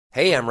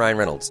Hey, I'm Ryan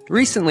Reynolds.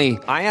 Recently,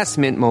 I asked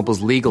Mint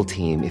Mobile's legal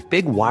team if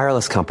big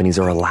wireless companies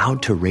are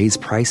allowed to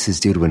raise prices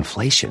due to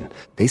inflation.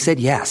 They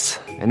said yes.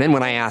 And then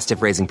when I asked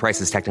if raising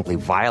prices technically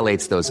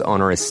violates those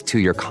onerous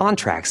 2-year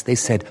contracts, they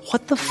said,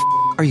 "What the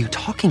are you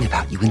talking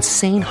about, you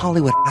insane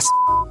Hollywood ass?"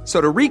 So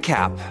to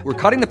recap, we're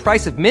cutting the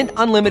price of Mint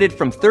Unlimited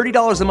from $30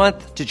 a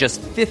month to just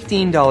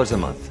 $15 a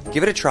month.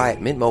 Give it a try at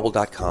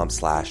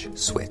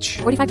mintmobile.com/switch.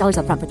 $45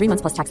 up front for 3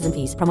 months plus taxes and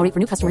fees. Promo rate for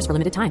new customers for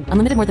limited time.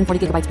 Unlimited more than 40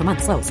 gigabytes per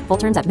month. Slows full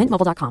terms at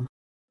mintmobile.com.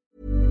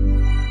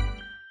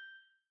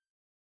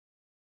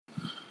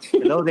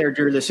 Hello there,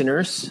 dear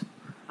listeners.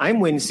 I'm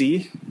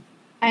Wincy.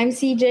 I'm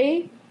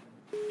CJ.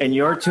 And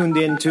you're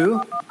tuned in to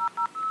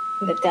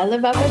The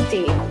Telebaba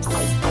Tapes.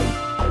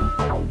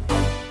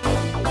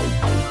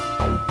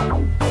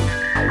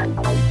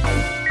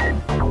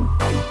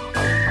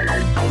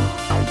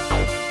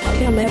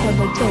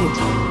 Telebaba Tapes.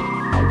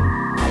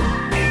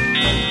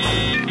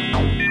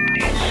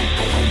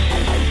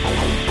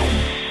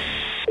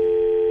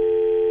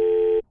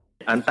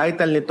 ang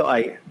title nito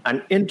ay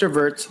An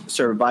Introvert's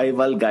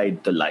Survival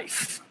Guide to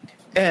Life.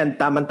 And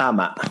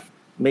tamang-tama,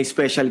 may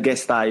special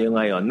guest tayo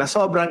ngayon na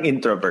sobrang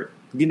introvert.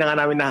 Hindi na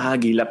nga namin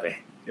nakakagilap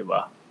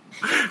diba?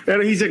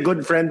 Pero he's a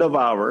good friend of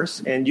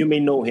ours and you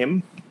may know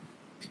him.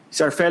 He's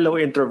our fellow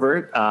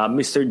introvert,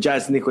 Mr.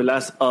 Jazz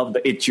Nicolas of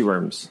the Itchy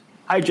Worms.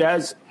 Hi,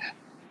 Jazz.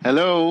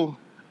 Hello.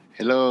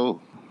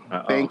 Uh-oh.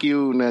 Thank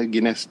you na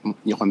ginest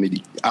nyo kami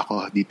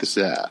ako dito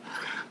sa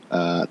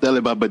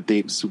Telebaba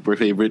Tapes. Super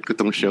favorite ko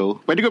tong show.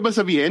 Pwede ko ba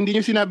sabihin? Hindi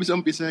nyo sinabi sa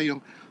umpisa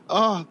yung,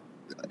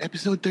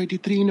 episode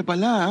 33 na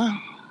pala.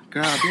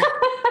 Grabe.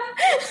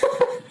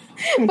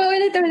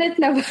 Paulit-ulit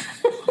na ba?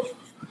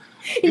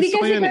 Hindi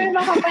kasi kami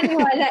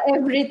makapaniwala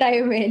every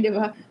time di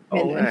ba?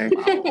 Okay.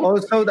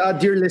 Also,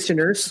 dear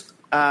listeners,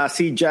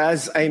 si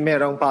Jazz ay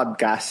merong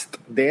podcast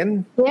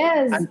din.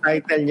 Yes. Ang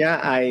title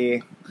niya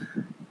ay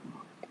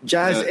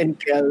Jazz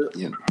and Kel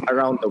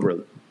Around the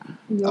World.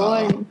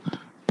 Yun.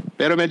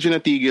 Pero medyo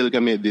natigil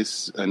kami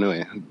this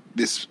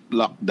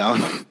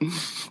lockdown.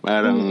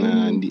 Parang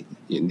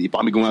hindi pa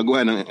kami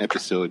gumagawa ng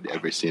episode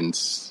ever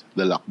since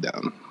the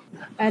lockdown.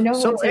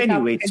 So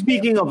anyway,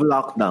 speaking of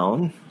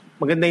lockdown,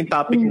 maganda yung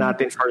topic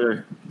natin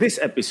for this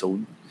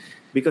episode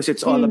because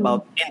it's all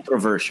about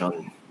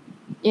introversion.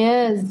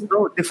 Yes.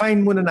 So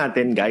define muna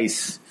natin,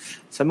 guys.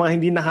 Sa mga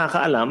hindi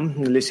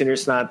nakakaalam,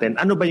 listeners natin,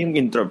 ano ba yung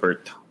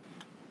introvert?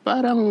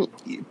 Parang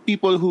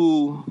people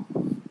who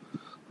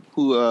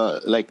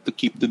like to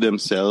keep to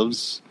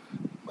themselves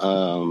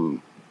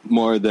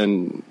more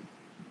than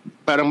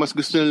parang mas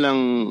gusto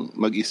lang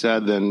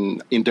mag-isa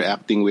than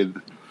interacting with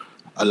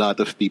a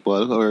lot of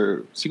people,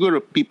 or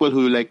siguro people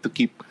who like to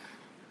keep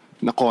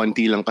na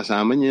konti lang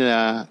kasama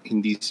nila,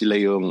 hindi sila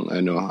yung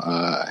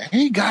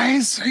hey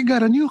guys, I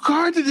got a new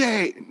car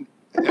today.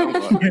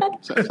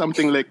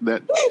 Something like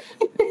that.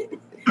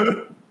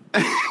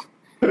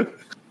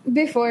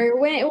 Before,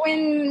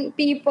 when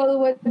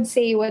people would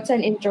say what's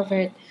an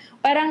introvert,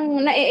 parang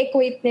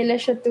na-equate nila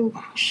siya to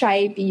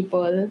shy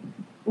people,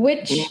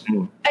 which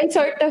I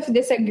sort of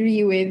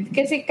disagree with.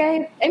 Kasi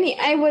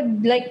I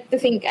would like to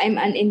think I'm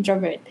an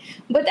introvert,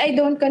 but I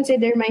don't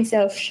consider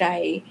myself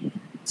shy.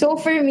 So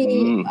for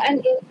me, an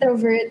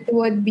introvert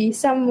would be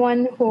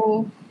someone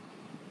who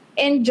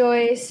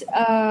enjoys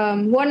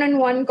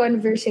one-on-one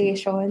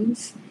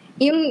conversations.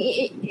 Yung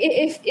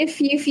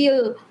if you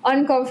feel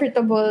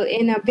uncomfortable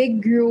in a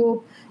big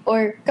group,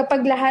 or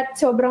kapag lahat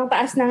sobrang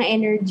taas ng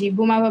energy,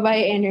 bumababa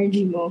yung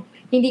energy mo,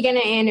 hindi ka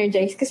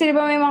na-energize. Kasi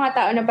diba may mga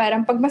tao na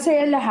parang pag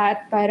masaya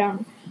lahat,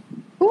 parang,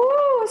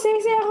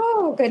 saya-saya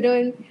ako,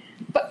 ganun.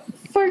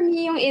 For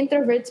me, yung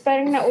introverts,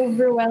 parang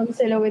na-overwhelm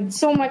sila with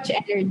so much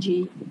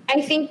energy.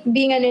 I think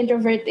being an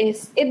introvert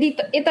is,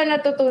 ito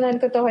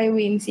natutunan ko to kay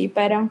Wincy,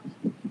 parang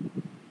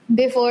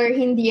before,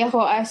 hindi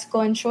ako as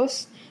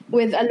conscious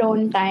with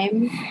alone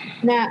time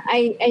na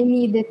I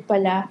need it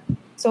pala.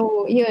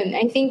 So, yun,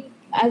 I think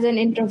as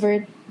an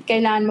introvert,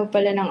 kailangan mo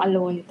pala ng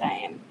alone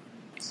time.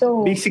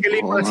 So,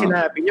 basically, mga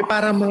sinabi niyo,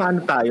 parang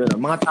mga tayo,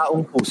 no? Mga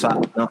taong pusa,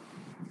 no?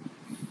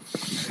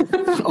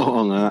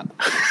 Oo nga.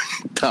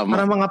 Tama.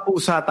 Parang mga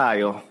pusa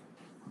tayo.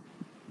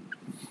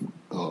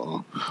 Oo.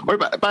 Or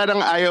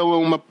parang ayaw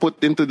mong ma-put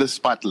into the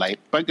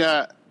spotlight. Pag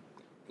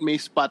may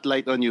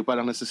spotlight on you,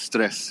 parang nasa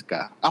stress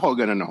ka. Ako,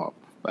 ganun ako.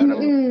 Parang,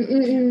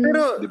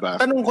 Pero, diba?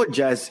 tanong ko,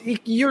 Jazz,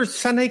 you're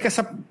sanay ka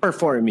sa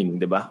performing,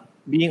 di ba?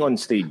 Being on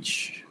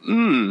stage.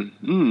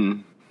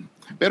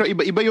 Pero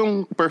iba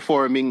yung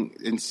performing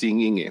and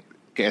singing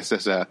kaysa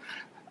sa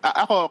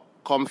ako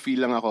comfy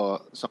lang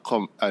ako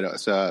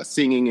sa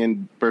singing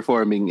and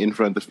performing in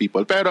front of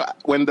people. Pero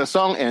when the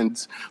song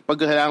ends, pag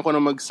kailangan ko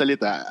na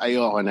magsalita,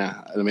 ayoko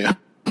na. Alam mo yun?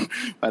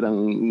 Parang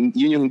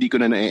yun yung hindi ko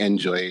na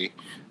na-enjoy.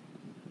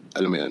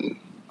 Alam mo yun?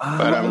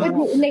 Parang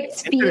like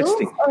spills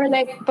or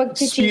like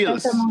pagchichika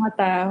sa mga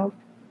tao?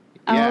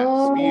 Yeah,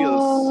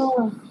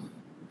 spills.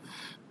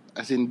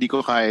 As in, di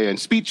ko kaya yun.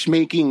 Speech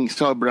making,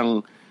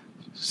 sobrang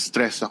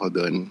stress ako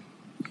doon.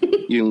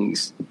 Yung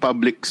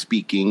public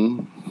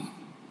speaking.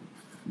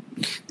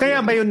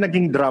 Kaya ba yun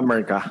naging drummer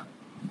ka?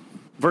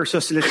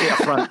 versus let's say a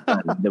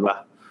frontman, di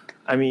ba?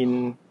 I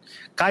mean,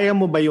 kaya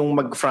mo ba yung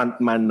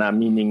mag-frontman na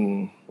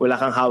meaning wala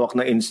kang hawak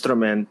na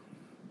instrument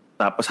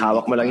tapos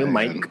hawak mo lang yung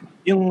mic?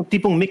 Yung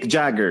tipong Mick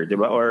Jagger, di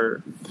ba?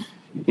 Or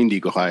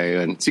hindi ko kaya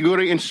yun.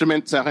 Siguro yung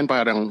instrument sa akin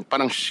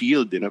parang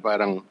shield, na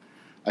parang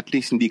at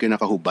least hindi ka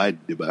nakahubad,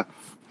 di ba?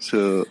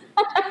 So,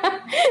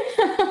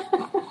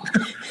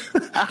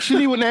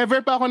 actually, whenever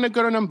pa ako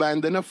nagkaroon ng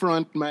banda, na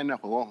frontman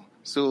ako.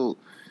 So,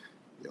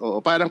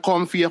 parang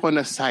comfy ako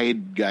na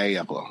side guy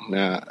ako.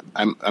 Na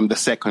I'm the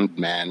second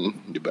man,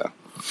 di ba?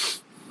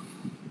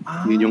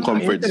 Yun yung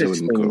comfort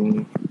zone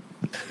ko.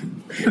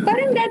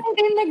 Parang dati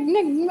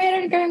din,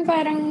 meron kang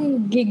parang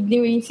gig ni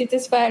Wincy,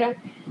 tapos parang,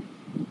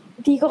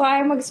 di ko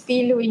kaya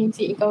mag-spill,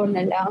 Wincy, ikaw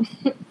na lang.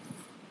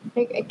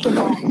 Like,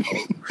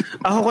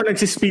 ako kung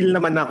nagsispill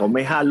naman ako,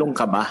 may halong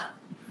kaba.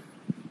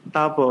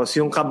 Tapos,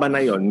 yung kaba na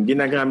yon,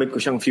 ginagamit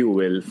ko siyang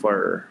fuel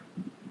for,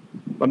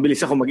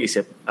 mabilis ako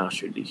mag-isip,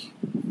 actually.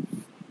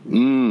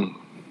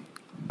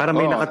 Para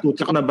may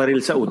nakatutok na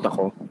baril sa utak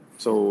ko.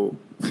 So,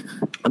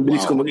 ang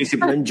bilis ko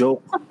mag-isip ng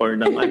joke or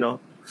ng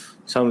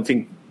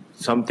something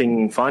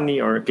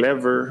funny or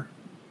clever.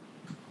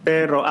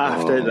 Pero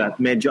after that,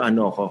 medyo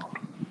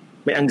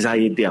may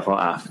anxiety ako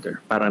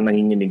after. Parang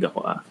nanginginig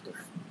ako after.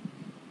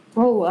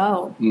 Oh,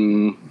 wow.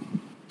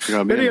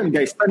 Pero yun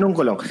guys, tanong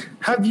ko lang,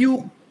 have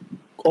you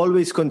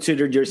always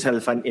considered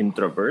yourself an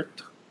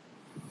introvert?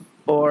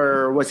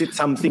 Or was it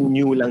something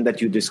new lang that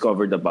you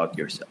discovered about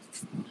yourself?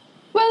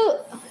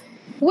 Well,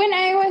 when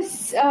I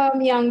was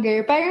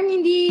younger, parang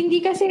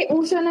hindi kasi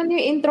uso na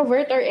yung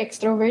introvert or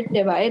extrovert,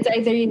 diba? It's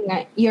either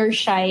you're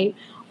shy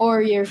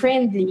or you're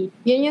friendly.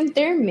 Yun yung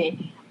term eh.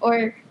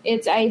 Or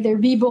it's either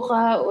bibo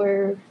ka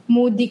or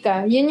moody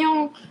ka. Yun yung,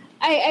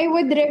 I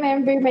would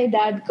remember my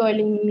dad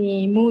calling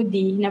me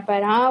moody, na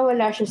parang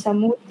wala siya sa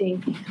mood eh.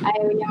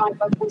 Ayaw niya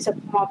makipag-usap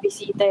ng mga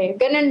bisita eh.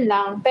 Ganun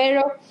lang.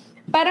 Pero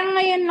parang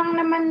ngayon lang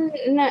naman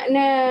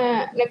na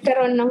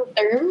nagkaroon ng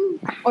term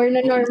or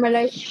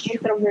na-normalize yung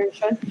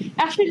introversion.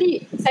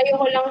 Actually, sa'yo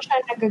ko lang siya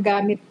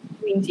nagagamit,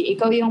 Wincy.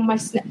 Ikaw yung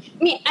mas...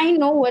 I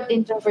know what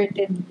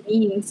introverted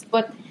means,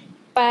 but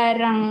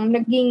parang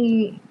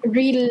naging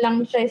real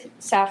lang siya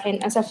sa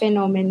akin as a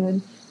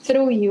phenomenon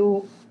through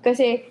you.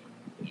 Kasi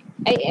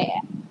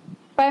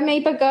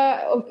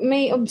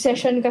may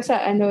obsession ka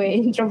sa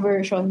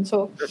introversion.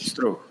 So that's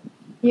true.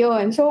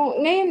 Yun. So,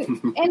 ngayon,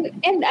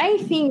 and I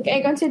think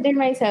I consider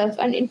myself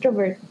an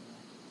introvert.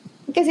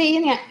 Kasi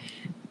yun nga,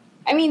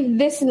 I mean,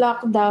 this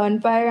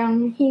lockdown,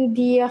 parang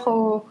hindi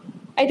ako,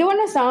 I don't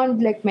wanna sound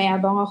like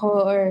mayabang ako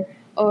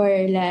or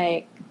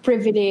like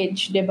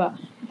privileged, diba?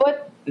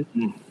 But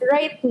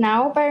right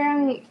now,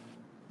 parang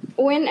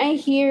when I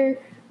hear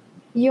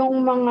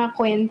yung mga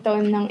kwento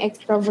ng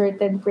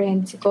extroverted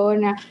friends ko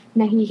na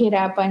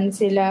nahihirapan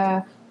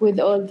sila with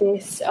all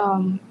this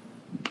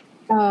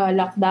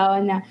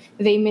lockdown, na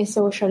they miss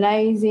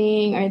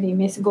socializing or they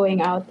miss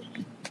going out.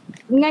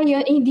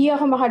 Ngayon, hindi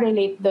ako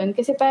makarelate doon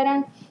kasi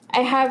parang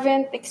I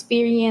haven't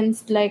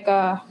experienced like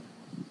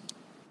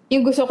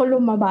yung gusto ko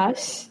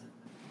lumabas.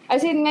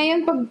 As in,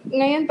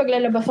 ngayon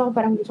paglalabas ako,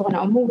 parang gusto ko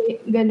na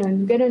umuwi.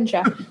 Ganun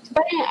siya. So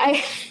parang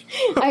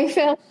I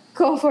felt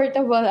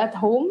comfortable at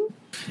home.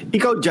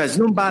 Ikaw,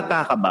 Jazz, nung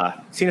bata ka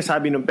ba,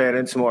 sinasabi ng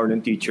parents mo or ng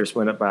teachers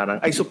mo na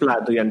parang, ay,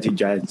 suplado yan si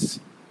Jazz?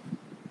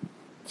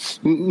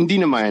 Hindi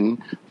naman.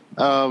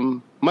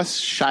 Mas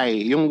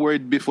shy. Yung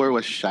word before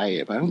was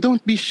shy. Parang,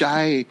 don't be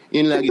shy.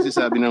 Yun lagi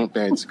sasabi ng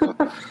parents ko.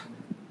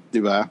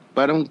 Diba?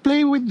 Parang,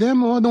 play with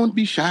them, don't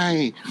be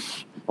shy.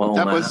 Oh,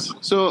 tapos,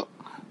 so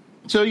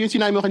yung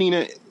sinabi mo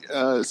kanina,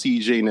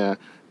 CJ, na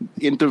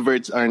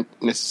introverts aren't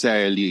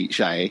necessarily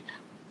shy.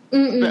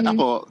 Pero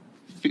ako,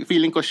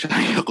 feeling ko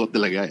shy ako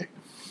talaga eh.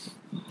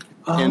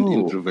 And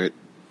introvert.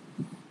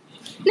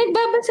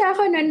 Nagbabasa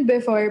ako nun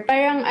before,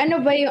 parang ano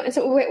ba yung,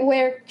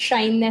 where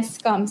shyness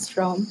comes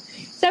from.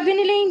 Sabi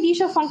nila hindi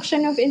siya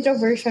function of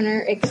introversion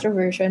or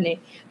extroversion eh.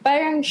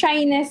 Parang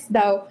shyness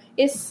daw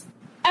is,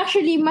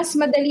 actually mas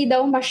madali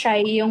daw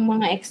ma-shy yung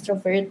mga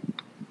extrovert.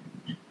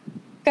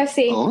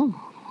 Kasi,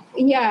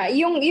 yeah,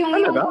 yung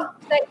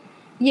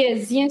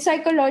yes, yung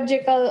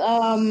psychological,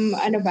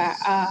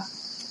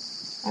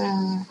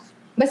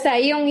 basta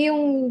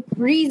yung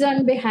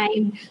reason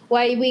behind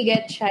why we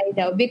get shy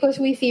daw,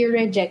 because we fear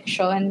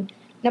rejection.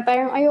 Na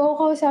parang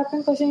ayoko kausapin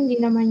kasi hindi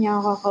naman niya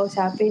ako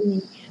kakausapin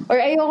eh. Or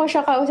ayoko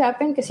siya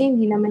kausapin kasi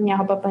hindi naman niya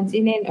ako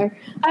papansinin. Or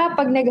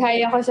pag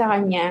nag-hi ako sa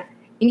kanya,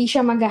 hindi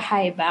siya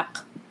mag-hi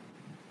back.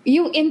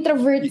 Yung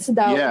introverts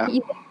daw,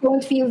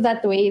 don't feel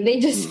that way.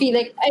 They just feel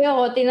like,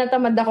 ayoko,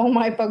 tinatamad akong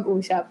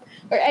makipag-usap.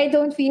 Or I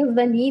don't feel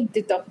the need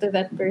to talk to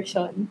that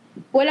person.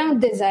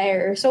 Walang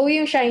desire. So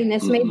yung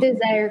shyness, may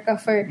desire ka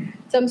for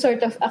some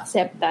sort of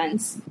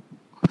acceptance.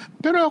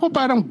 Pero ako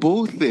parang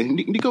both eh.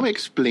 Hindi ko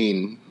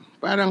ma-explain.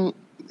 Parang,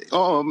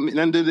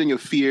 nandun din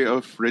yung fear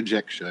of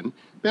rejection.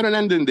 Pero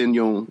nandun din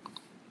yung,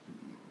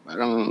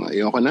 parang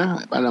ayoko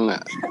na. Parang,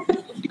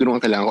 hindi ko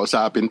naman kailangan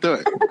kausapin to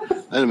eh.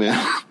 Alam mo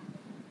yan?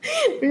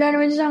 Wala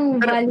naman siyang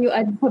value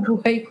add sa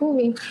buhay ko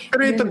eh.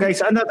 Pero ito guys,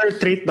 another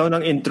trait daw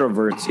ng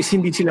introverts is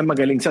hindi sila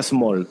magaling sa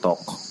small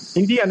talk.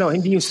 Hindi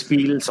yung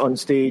spills on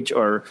stage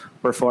or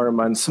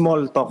performance.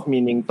 Small talk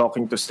meaning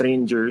talking to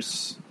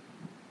strangers.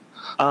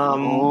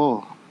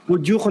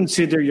 Would you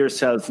consider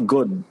yourself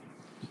good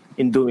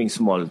in doing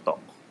small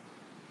talk?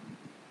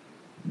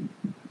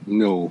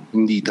 No,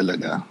 hindi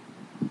talaga.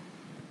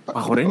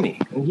 Ako rin eh.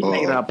 Hindi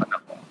nahirapan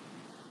ako.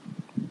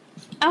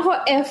 Ako,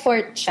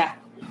 effort siya.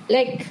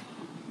 Like,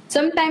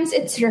 sometimes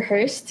it's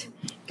rehearsed.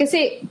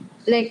 Kasi,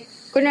 like,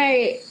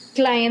 kunwari,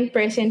 client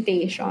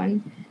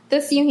presentation,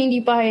 tapos yung hindi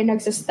pa kayo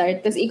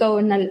nagsastart, tapos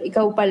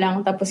ikaw pa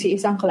lang, tapos yung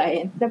isang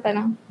client, na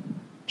parang,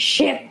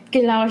 shit,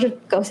 kailangan ko siya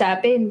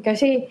kausapin.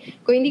 Kasi,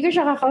 kung hindi ko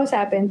siya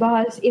kakausapin,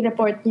 baka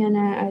i-report niya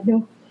na,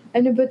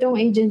 ano ba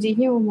tong agency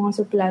niyo, mga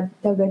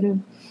suplada,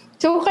 ganun.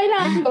 So,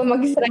 kailangan ko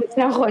mag-start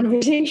ng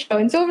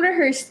conversation. So,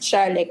 rehearsed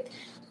siya, like,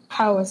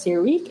 how was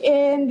your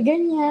weekend?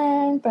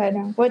 Ganyan.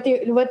 Parang, what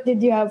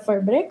did you have for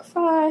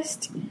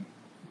breakfast?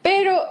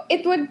 Pero,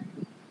 it would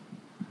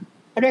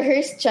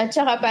rehearsed siya.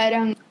 Tsaka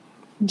parang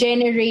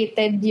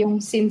generated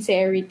yung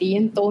sincerity,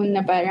 yung tone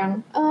na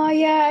parang, oh,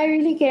 yeah, I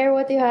really care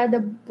what you had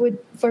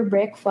for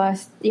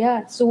breakfast.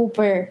 Yeah,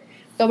 super.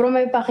 Sobrang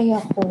may paki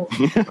ako.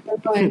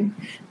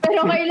 Pero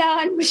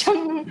kailangan mo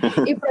siyang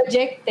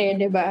i-project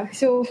diba?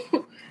 So,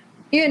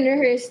 yun,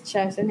 rehearsed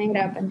siya. So,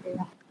 nahirapan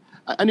din ako.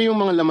 Ano yung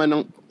mga laman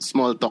ng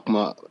small talk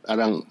mo?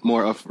 Parang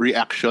more of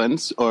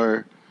reactions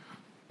or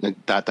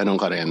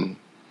nagtatanong ka rin?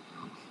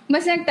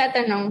 Mas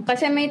nagtatanong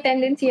kasi may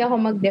tendency ako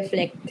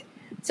mag-deflect.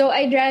 So,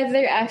 I'd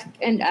rather ask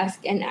and ask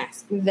and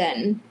ask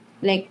than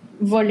like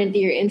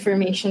volunteer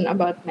information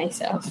about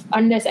myself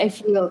unless I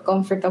feel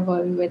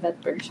comfortable with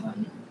that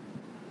person.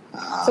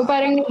 So,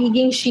 parang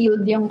nagiging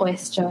shield yung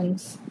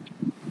questions.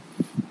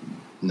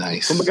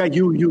 Nice. Kumbaga,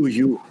 you,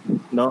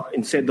 no?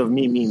 Instead of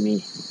me.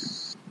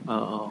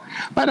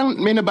 Parang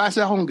may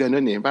nabasa akong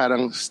ganun eh.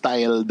 Parang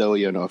style daw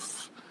yun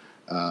of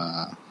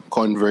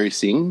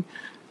conversing.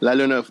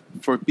 Lalo na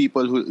for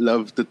people who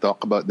love to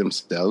talk about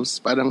themselves.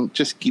 Parang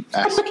just keep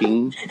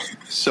asking.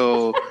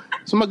 So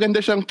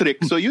maganda siyang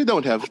trick. So you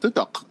don't have to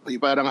talk.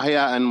 Parang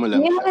hayaan mo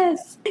lang.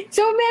 Yes.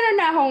 So meron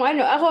akong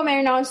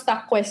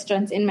stock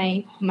questions in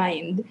my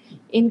mind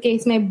in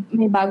case may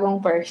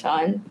bagong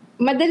person.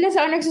 Madalas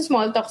ako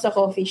nagsa-small talk sa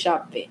coffee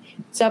shop eh.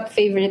 Sa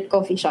favorite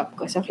coffee shop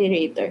ko, sa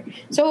Curator.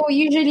 So,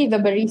 usually,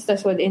 the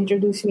baristas would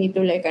introduce me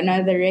to like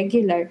another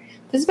regular.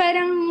 Tapos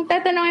parang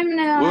tatanungin mo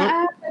na,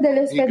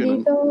 madalas ka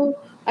dito,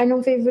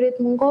 anong favorite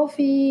mong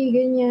coffee,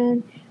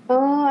 ganyan.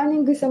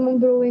 Anong gusto mong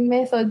brewing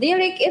method.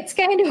 Like, it's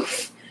kind of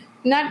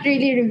not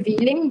really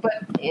revealing, but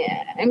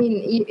yeah, I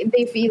mean,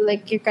 they feel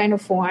like you're kind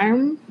of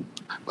warm.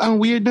 Ang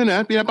weird nun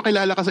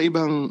pinapakilala ka sa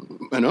ibang,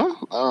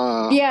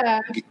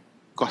 yeah.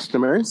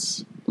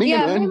 Customers. May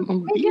ganun.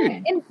 Ang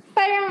weird. And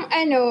parang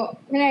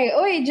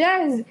oy,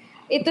 Jazz,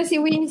 ito si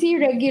Wincy,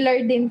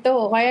 regular din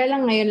to. Kaya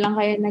lang ngayon lang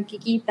kayo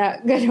nagkikita.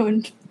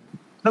 Ganun.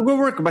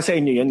 Nagwo-work ba sa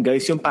inyo yan,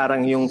 guys? Yung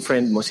parang yung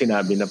friend mo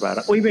sinabi na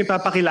parang, uy, may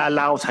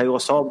papakilala ako sa'yo.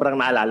 Sobrang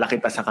naalala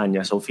kita sa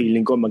kanya. So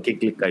feeling ko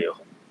magkiklik kayo.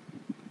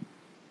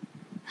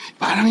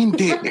 Parang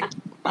hindi.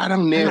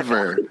 Parang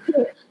never.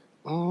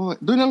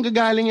 Doon ang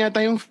gagaling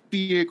yata yung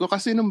fear ko.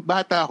 Kasi nung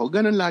bata ako,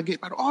 ganun lagi.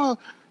 Parang,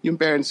 yung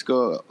parents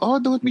ko,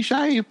 don't be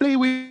shy. Play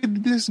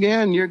with this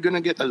again. You're gonna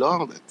get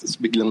along. Tapos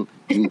biglang,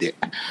 hindi.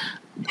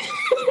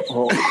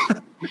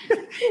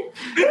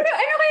 Pero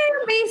ano kaya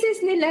yung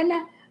basis nila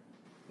na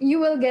you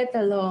will get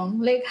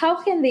along? Like,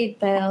 how can they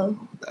tell?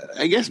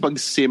 I guess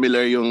pag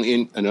similar yung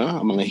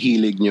mga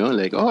hilig nyo.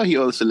 Like, he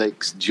also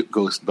likes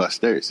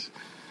Ghostbusters.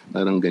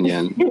 Parang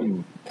ganyan.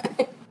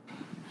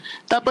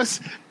 Tapos,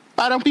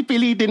 parang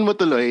pipilitin mo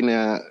tuloy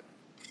na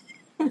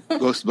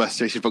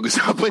Ghostbusters yung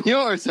pag-usapan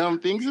nyo or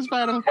something. So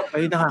parang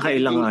ay,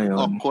 nakakailang nga yun.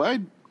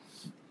 Awkward.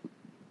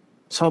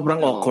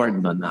 Sobrang awkward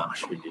nun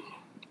actually.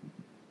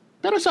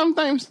 Pero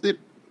sometimes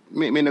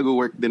may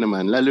nag-work din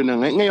naman. Lalo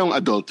na ngayong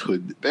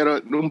adulthood. Pero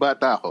nung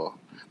bata ako,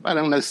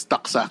 parang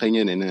na-stuck sa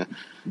akin yun na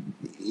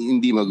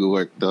hindi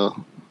mag-work to.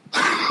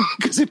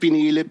 Kasi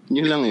pinilit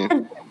nyo lang eh.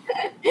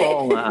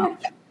 Oo nga.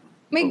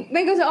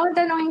 May gusto akong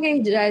tanongin kay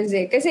Jazz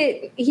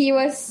kasi he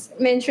was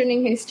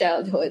mentioning his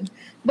childhood.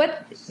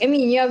 But, I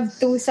mean, you have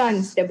 2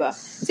 sons, diba?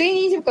 So,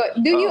 inisip ko,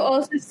 do you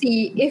also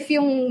see if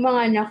yung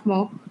mga anak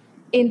mo,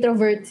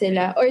 introvert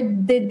sila? Or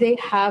did they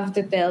have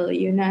to tell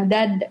you na,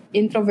 Dad,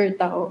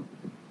 introvert ako?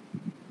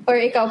 Or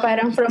ikaw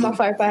parang from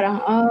afar, parang,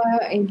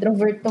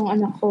 introvert tong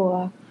anak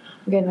ko,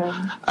 Ganon.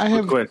 I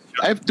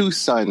have 2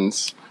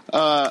 sons.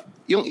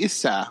 Yung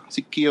isa,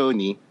 si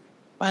Keone,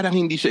 parang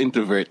hindi siya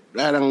introvert.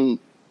 Parang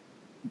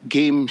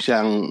game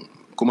siyang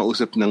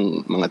kumausap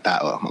ng mga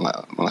tao,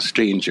 mga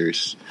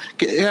strangers.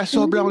 Kaya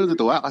sobrang ako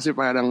natutuwa kasi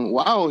parang,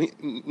 wow,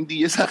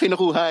 hindi niya sa akin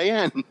nakuha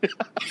yan.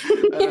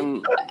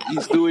 Parang,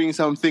 he's doing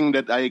something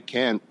that I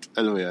can't.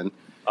 Alam mo yan?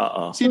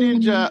 Si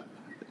Ninja,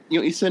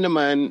 yung isa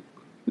naman,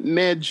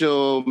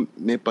 medyo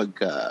may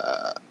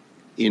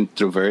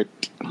pagka-introvert.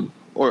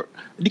 Or,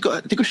 di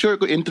ko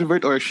sure kung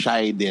introvert or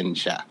shy din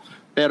siya.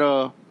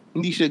 Pero,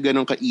 hindi siya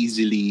ganun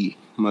ka-easily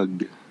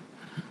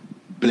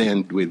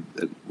mag-blend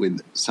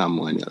with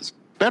someone else.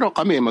 Pero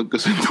kami,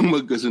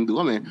 magkasundo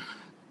kami.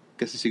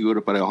 Kasi siguro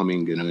pareho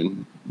kaming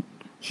ganun.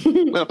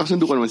 Well,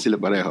 kasundo ko naman sila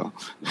pareho.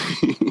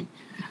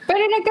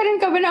 Pero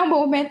nagkaroon ka ba ng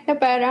moment na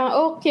parang,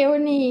 okay,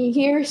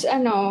 here's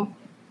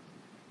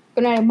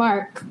kunwari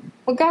Mark.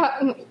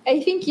 I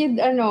think you'd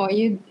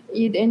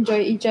enjoy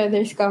each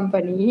other's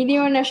company.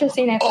 Hindi mo na siya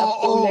sinet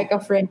up to like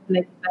a friend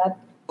like that.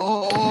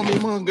 Oo, may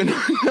mga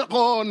ganun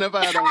ako na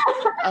parang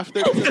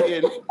after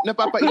sabihin,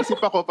 napapaisip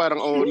ako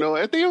parang, oh no,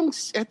 ito yung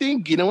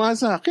ginawa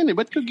sa akin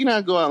ba't ko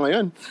ginagawa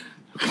ngayon?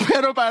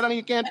 Pero parang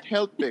you can't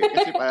help it.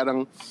 Kasi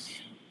parang,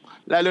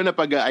 lalo na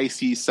pag I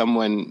see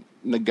someone,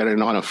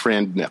 nagkaroon ako ng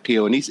friend na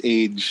Keone's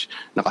age,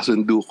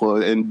 nakasundo ko,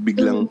 and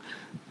biglang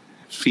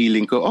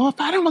feeling ko,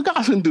 parang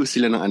magkakasundo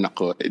sila ng anak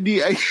ko.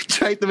 I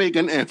try to make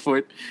an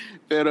effort.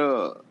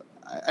 Pero,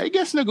 I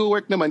guess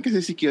nag-work naman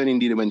kasi si Keone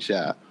hindi naman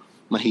siya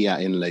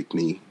mahiyain like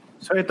me.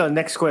 So ito,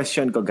 next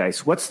question ko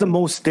guys. What's the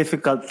most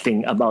difficult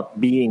thing about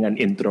being an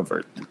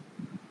introvert?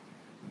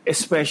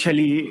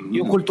 Especially,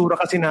 yung kultura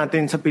kasi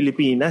natin sa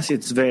Pilipinas,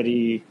 it's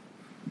very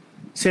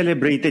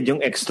celebrated yung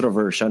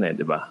extroversion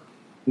di ba?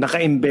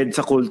 Naka-embed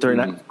sa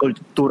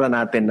kultura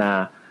natin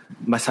na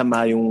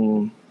masama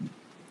yung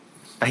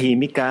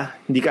tahimik ka,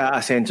 hindi ka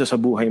aasenso sa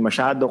buhay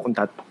masyado kung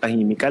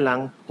tahimik ka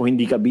lang, kung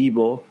hindi ka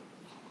bibo.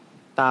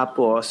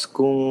 Tapos,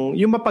 kung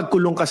yung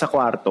mapagkulong ka sa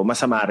kwarto,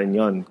 masama rin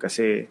yun.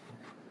 Kasi,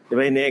 di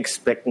ba,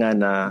 ini-expect nga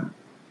na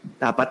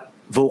dapat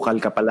vocal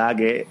ka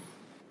palagi.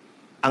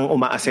 Ang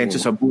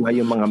umaasenso sa buhay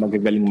yung mga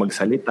magagaling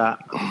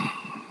magsalita.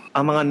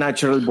 Ang mga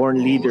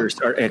natural-born leaders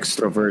are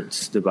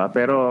extroverts, di ba?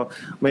 Pero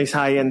may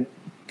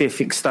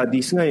scientific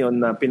studies ngayon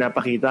na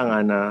pinapakita nga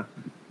na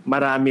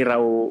marami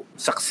raw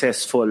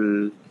successful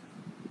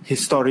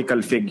historical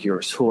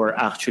figures who are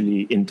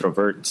actually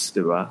introverts,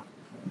 di ba?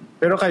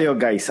 Pero kayo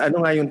guys,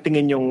 ano nga yung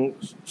tingin yung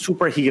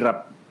super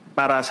hirap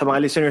para sa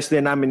mga listeners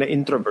din namin na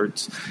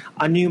introverts?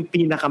 Ano yung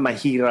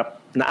pinakamahirap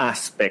na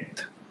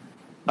aspect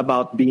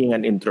about being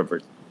an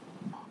introvert?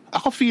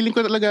 Ako feeling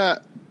ko talaga,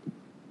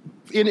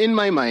 in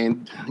my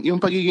mind, yung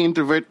pagiging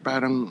introvert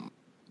parang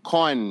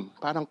con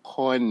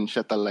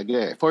siya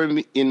talaga. For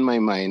me, in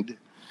my mind,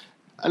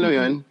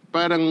 yun,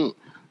 parang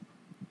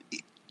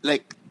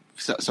like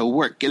sa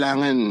work,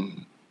 kailangan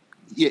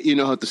you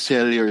know how to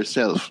sell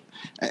yourself.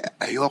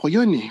 Ayoko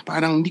yun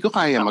Parang hindi ko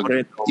kaya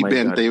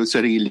mag-ibenta yung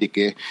sarili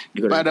ko.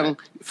 Parang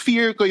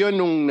fear ko yun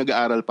nung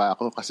nag-aaral pa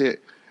ako kasi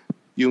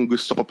yung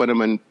gusto ko pa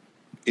naman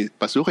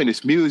pasukin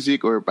is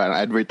music or parang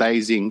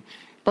advertising.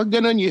 Pag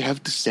ganun, you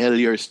have to sell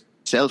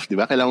yourself, di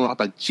ba? Kailangan mo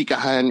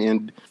kapag-chikahan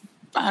and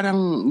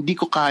parang hindi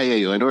ko kaya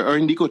yun or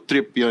hindi ko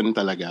trip yun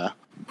talaga.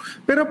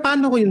 Pero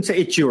paano ko yun sa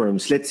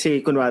Itch-Worms? Let's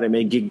say, kunwari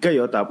may gig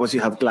kayo tapos you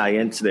have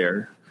clients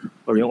there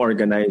or yung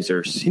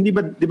organizers. Hindi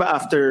ba, di ba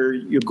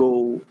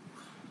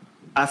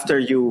after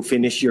you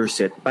finish your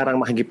set, parang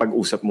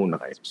makikipag-usap muna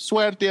kayo?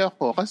 Swerte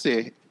ako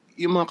kasi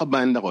yung mga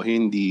kabanda ko,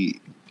 hindi,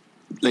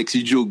 like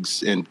si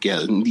Jugs and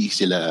Kel, hindi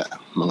sila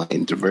mga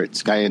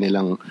introverts. Kaya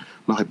nilang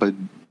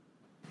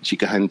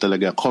makipag-chikahan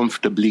talaga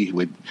comfortably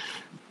with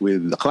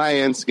the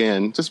clients,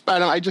 ganyan. So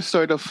parang I just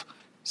sort of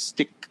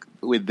stick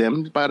with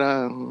them.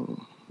 Parang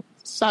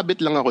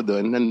sabit lang ako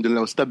doon. Nandun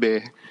lang ako sa tabi.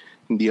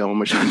 Hindi ako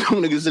masyadong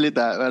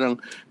nagsalita. Parang,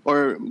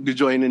 or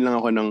joinin lang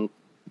ako ng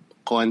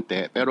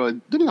konti. Pero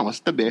doon lang ako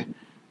sa tabi.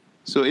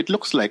 So it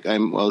looks like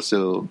I'm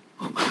also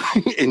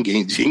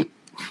engaging.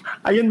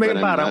 Ayun ba yung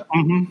parang,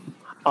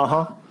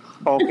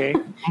 okay.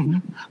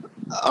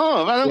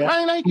 Parang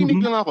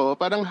nakikinig lang ako.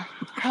 Parang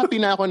happy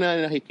na ako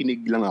na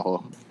nakikinig lang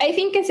ako. I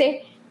think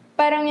kasi,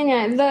 parang yun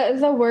nga,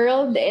 the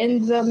world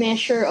and the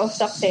measure of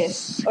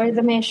success or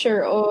the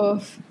measure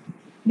of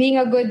being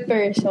a good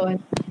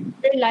person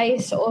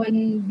relies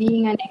on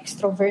being an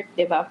extrovert,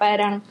 di ba?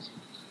 Parang,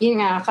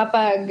 yun nga,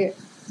 kapag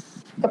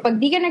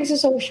di ka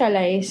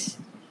nagsosocialize,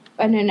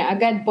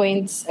 agad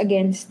points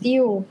against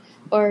you.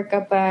 Or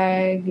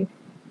kapag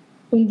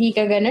hindi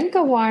ka ganun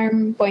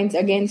ka-warm, points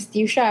against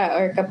you siya.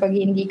 Or kapag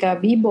hindi ka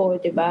bibo,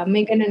 di ba?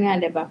 May ganun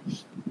nga, di ba?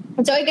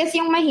 So, I guess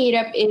yung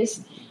mahirap is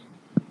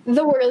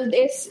the world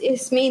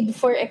is made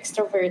for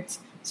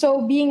extroverts.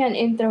 So, being an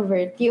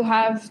introvert, you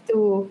have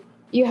to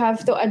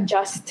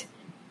adjust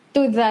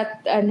to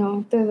that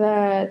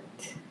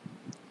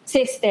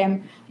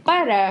system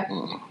para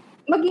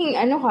maging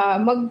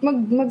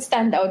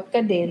mag-stand out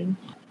ka din.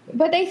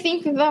 But I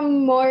think the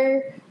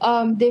more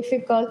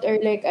difficult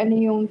or like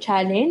yung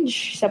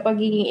challenge sa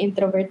pagiging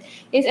introvert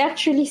is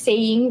actually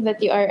saying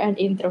that you are an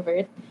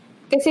introvert.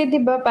 Kasi 'di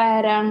ba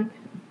parang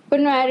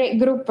kunwari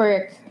group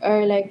work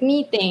or like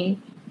meeting,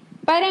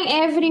 parang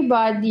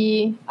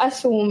everybody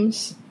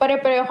assumes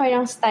pare-pareho kayo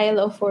ng style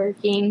of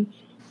working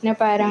na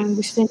parang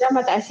gusto nila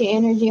mataas yung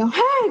energy yung,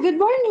 hi, good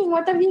morning,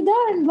 what have you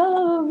done? Blah,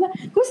 blah, blah.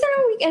 Gusto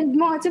ng weekend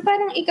mo. So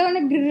parang ikaw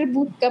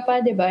nagre-reboot ka pa,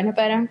 'di ba? Na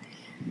parang,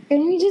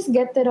 can we just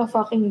get to the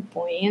fucking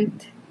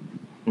point?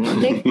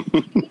 Like,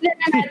 tignan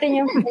na natin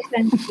yung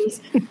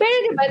percentages. Pero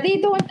diba, they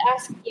don't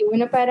ask you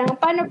na parang,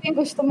 paano pa yung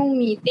gusto mong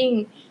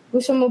meeting?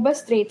 Gusto mo ba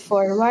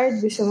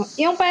straightforward? Gusto mo,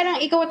 yung parang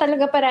ikaw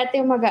talaga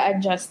parati yung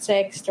mag-a-adjust sa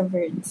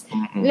extroverts.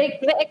 Like,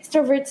 the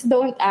extroverts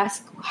don't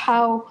ask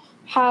how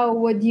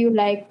would you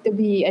like to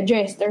be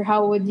addressed or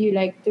how would you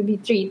like to be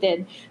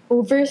treated.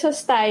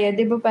 Versus tayo,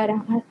 di ba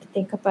parang,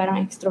 teka,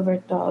 parang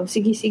extrovert to ako.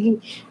 Sige,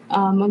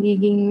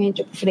 magiging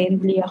medyo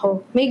friendly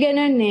ako. May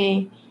ganun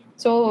eh.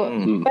 So,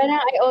 parang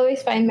I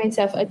always find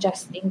myself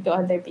adjusting to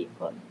other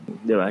people.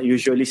 Di ba?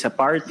 Usually sa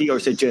party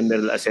or sa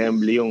general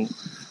assembly, yung,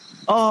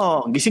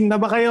 gising na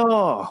ba kayo?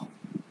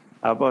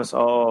 Tapos,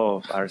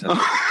 para sa...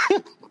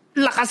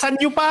 Lakasan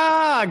nyo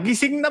pa!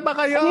 Gising na ba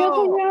kayo?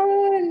 Ayoko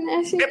yun.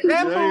 Hep,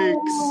 hep!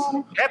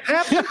 Hep,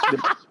 hep!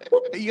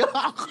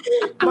 Yuck!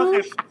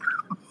 Bakit?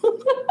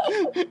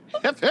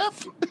 Hep, hep!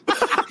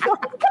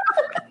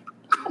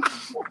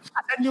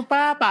 Lakasan nyo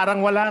pa!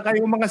 Parang wala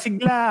kayong mga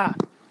sigla.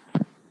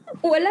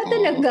 Wala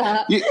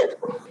talaga.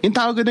 Yung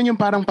tawag doon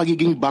yung parang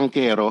pagiging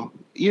bankero.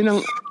 Yun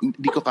ang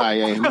hindi ko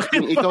kaya. Yung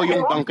ikaw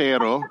yung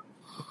bankero.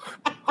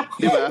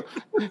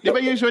 Di ba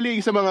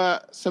usually sa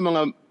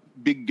mga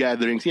big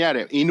gatherings,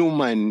 yari,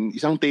 inuman,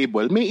 isang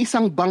table, may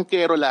isang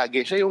bankero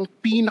lagi. Siya yung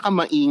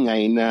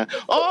pinakamaingay na,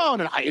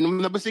 nakainom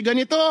na ba si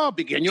ganito?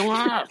 Bigyan nyo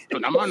nga. Ito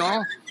naman,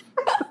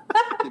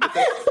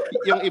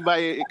 Yung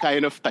iba,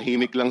 kind of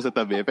tahimik lang sa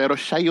tabi, pero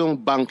siya yung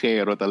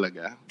bankero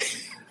talaga.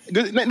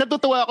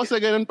 Natutuwa ako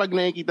sa ganun pag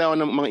nakikita ko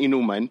ng mga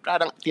inuman,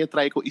 parang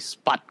tinatry ko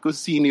i-spot ko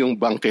sino yung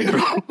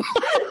bankero.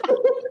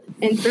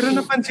 Pero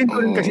napansin ko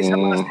rin kasi sa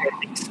mga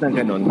settings na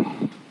ganun,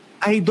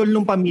 idol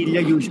ng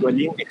pamilya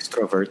usually yung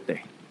extrovert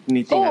eh.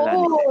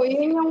 Oo,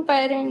 yun yung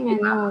parang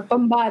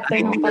pambata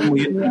ng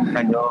pamilya.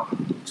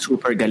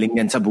 Super galing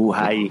yan sa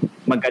buhay.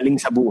 Magaling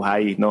sa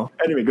buhay, no?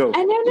 Anyway, go.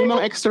 Yung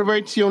mga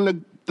extroverts yung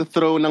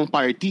nag-throw ng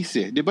parties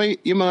eh. Di ba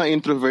yung mga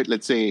introvert,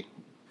 let's say,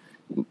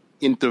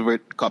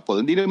 introvert couple,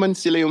 hindi naman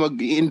sila yung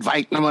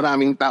mag-invite na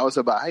maraming tao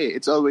sa bahay.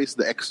 It's always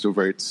the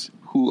extroverts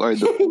who are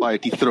the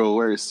party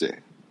throwers eh.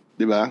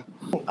 Di ba?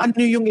 Ano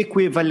yung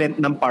equivalent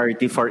ng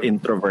party for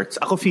introverts?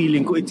 Ako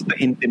feeling ko it's the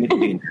intimate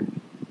dinner.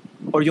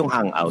 Or yung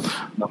hangout.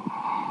 No?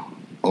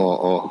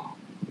 Oo.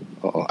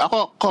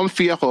 Ako,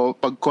 comfy ako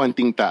pag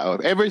konting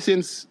tao. Ever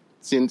since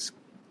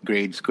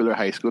grade school or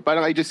high school,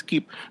 parang I just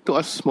keep to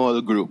a small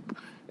group.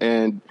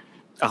 And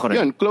ako rin.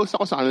 Yun, close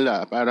ako sa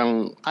kanila.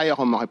 Parang kaya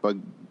ko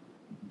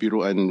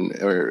makipagbiruan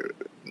or,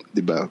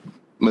 di ba,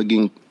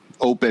 maging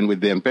open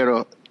with them.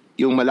 Pero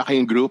yung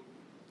malaking group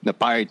na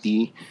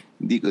party,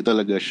 hindi ko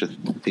talaga siya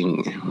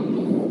thing.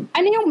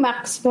 Ano yung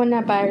max mo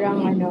na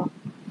parang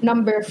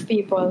number of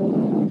people?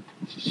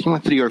 Mga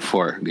 3 or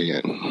 4,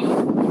 ganyan.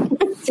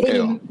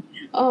 Same.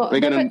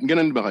 May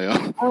ganun ba kayo?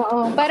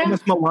 Oo. Parang,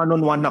 mas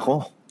ma-one-on-one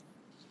ako.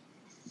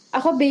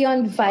 Ako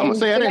beyond 5.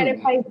 Masaya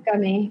rin. 5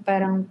 kami.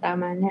 Parang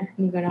tama na.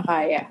 Hindi ko na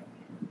kaya.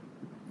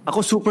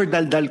 Ako super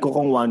daldal ko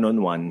kung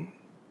one-on-one.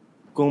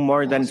 Kung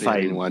more than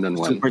 5,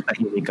 super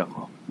tahimik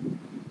ako.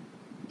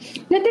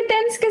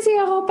 Natitense kasi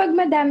ako pag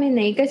madami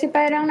na eh. Kasi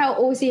parang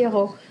na-OC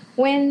ako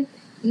when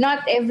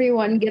not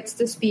everyone gets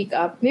to speak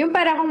up. Yung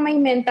parang kung may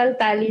mental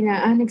tally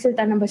na,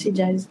 nagsalita na ba si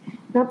Jazz?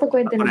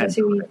 Napagkwento na ba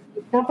si Wee?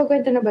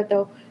 Napagkwento na ba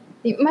to?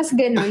 Mas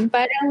ganun.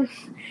 Parang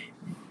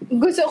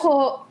gusto ko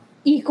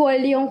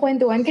equal yung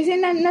kwentuhan. Kasi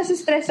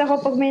nasa-stress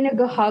ako pag may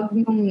nag-hug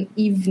nung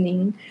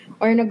evening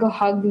or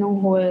nag-hug nung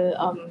whole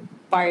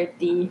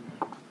party.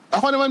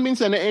 Ako naman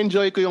minsan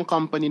na-enjoy ko yung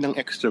company ng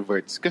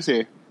extroverts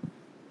kasi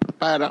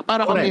para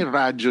kami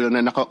radyo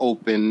na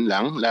naka-open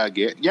lang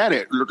lagi.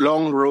 Yari,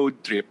 long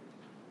road trip.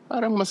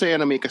 Parang masaya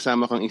na may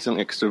kasama kang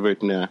isang extrovert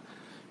na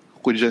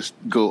could just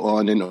go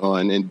on.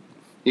 And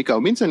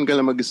ikaw, minsan ka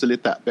lang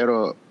magsalita,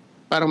 pero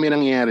parang may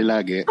nangyayari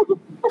lagi.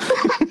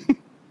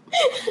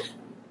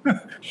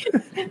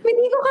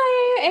 Hindi ko kaya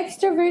yung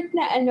extrovert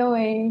na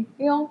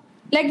yung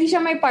lagi siya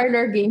may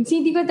parlor games.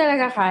 Hindi ko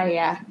talaga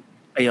kaya.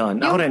 Ayun,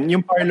 ako rin.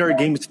 Yung parlor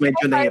games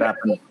medyo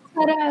nahirapan.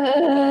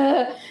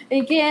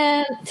 I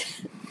can't.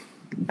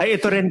 Ay,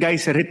 ito rin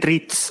guys,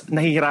 retreats.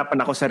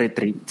 Nahihirapan ako sa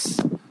retreats.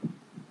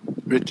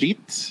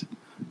 Retreats?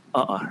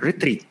 Oo,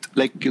 retreat.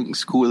 Like yung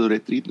school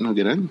retreat, no,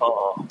 gano'n?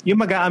 Oo. Yung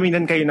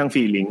mag-aaminan kayo ng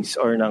feelings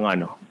or ng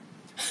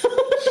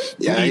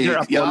you either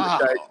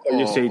apologize or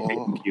you say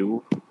thank you.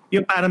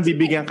 Yung parang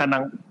bibigyan ka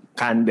ng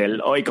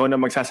candle o ikaw na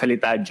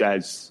magsasalita,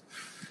 Jazz.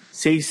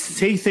 Say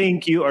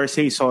thank you or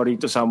say sorry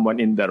to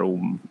someone in the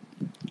room.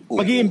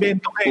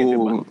 Mag-iimbento kayo, di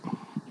ba?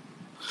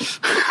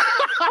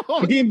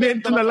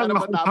 Mag-iimbento na lang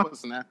ako.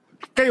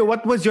 Kayo,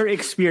 what was your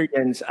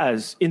experience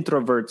as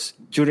introverts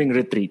during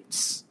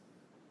retreats?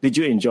 Did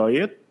you enjoy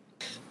it?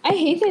 I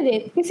hated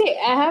it. Kasi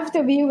I have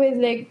to be with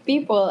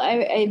people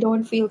I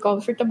don't feel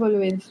comfortable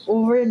with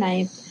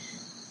overnight.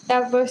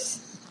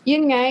 Tapos,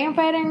 yun nga, yung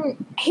parang,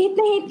 hate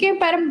ko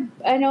yung parang,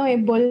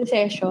 bull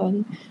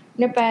session.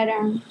 Na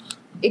parang,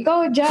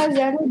 ikaw, Jazz,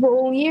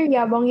 buong year,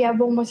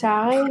 yabang-yabang mo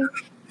sa akin.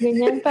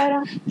 Ganyan,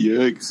 parang...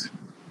 Yucks.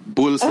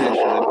 Bull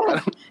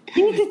session.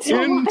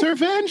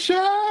 Intervention!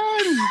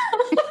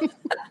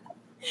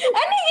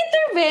 Ano yung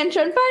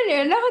intervention? Paano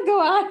yun?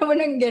 Nakagawa ka naman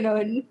ng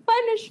gano'n.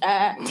 Paano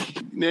siya?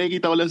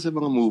 Nakikita ko lang sa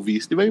mga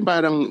movies. Di ba yung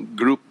parang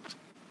group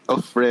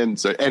of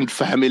friends and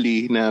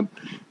family na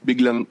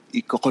biglang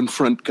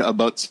i-confront ka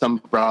about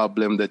some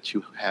problem that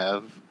you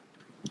have?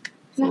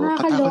 So,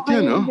 katakot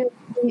yan, no?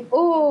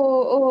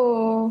 Oo.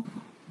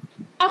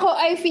 Ako,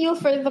 I feel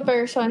for the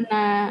person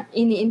na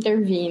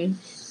ini-intervene.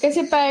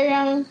 Kasi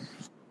parang,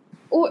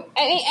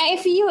 I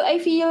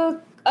feel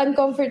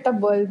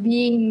uncomfortable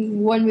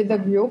being one with the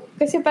group.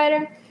 Kasi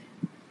parang,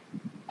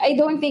 I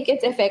don't think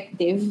it's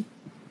effective.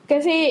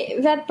 Kasi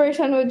that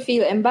person would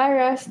feel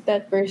embarrassed,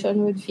 that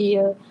person would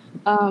feel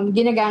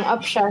ginagang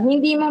up siya.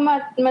 Hindi mo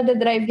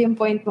madadrive yung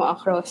point mo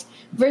across.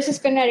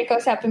 Versus kunwari,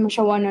 kausapin mo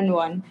siya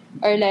one-on-one.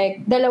 Or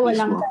like, dalawa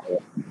lang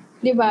tayo.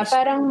 Diba?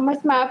 Parang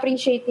mas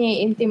ma-appreciate niya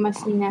yung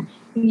intimacy na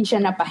hindi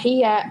siya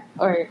napahiya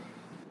or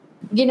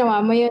ginawa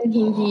mo yun,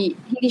 hindi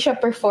siya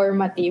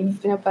performative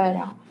na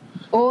parang,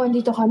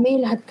 andito kami,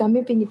 lahat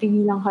kami,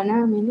 pinipigilan ka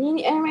namin.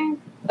 I mean,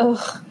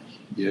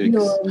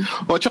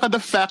 tsaka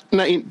the fact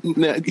na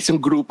isang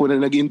grupo na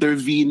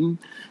nag-intervene,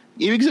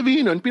 ibig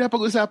sabihin nun,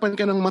 pinapag-usapan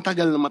ka ng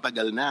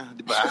matagal na,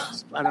 di ba?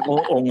 Parang,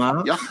 oo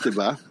nga. Yuck, di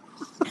ba?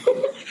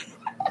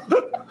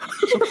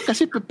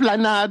 Kasi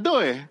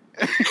planado eh.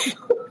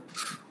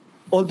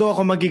 Although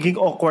ako magiging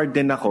awkward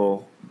din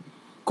ako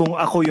kung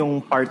ako yung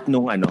part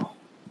nung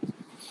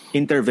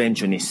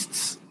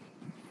interventionists.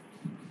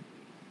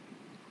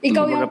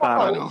 Ikaw yung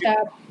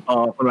kakausap.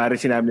 Kunwari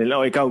sinabi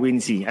nila, ikaw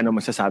Wincy, ano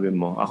masasabi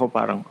mo? Ako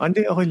parang,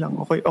 hindi, okay lang.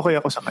 Okay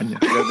ako sa kanya.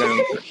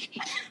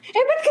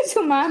 Ba't ka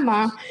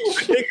sumama?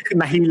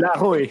 Nahila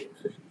ako eh.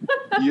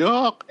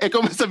 Yuck!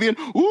 Kung masabihin,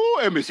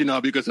 may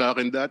sinabi ka sa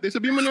akin dati,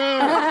 sabihin mo na.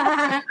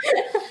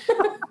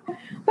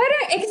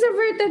 Parang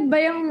extroverted ba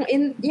yung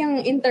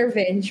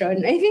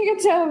intervention? I think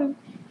it's a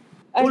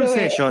full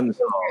session.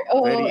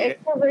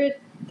 Extrovert,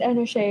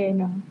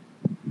 siya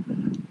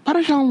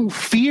Parang siyang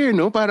fear,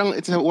 no? Parang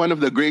it's one of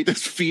the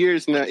greatest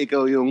fears na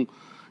ikaw yung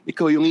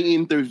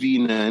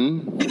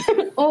i-intervenan.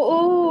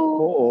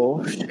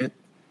 Oo. Shit.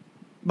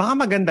 Baka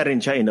maganda rin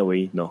siya in a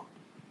way, no?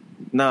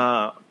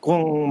 Na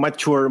kung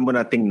mature mo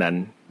na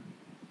tingnan.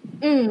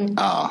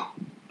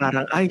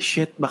 Parang, ay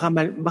shit, baka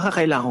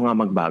kailangan ko nga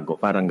magbago.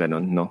 Parang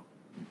ganun, no?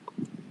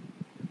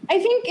 I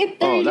think it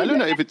lalo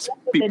na if it's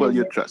people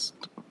you trust.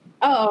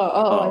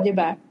 Oo, di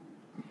ba?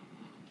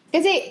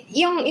 Kasi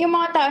yung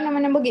mga tao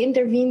naman na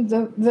mag-intervene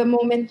the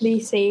moment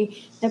they say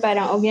na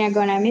parang,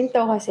 ginagawa namin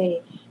to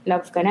kasi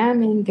love ka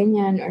namin,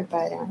 ganyan, or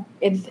parang,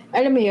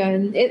 alam mo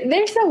yun,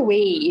 there's a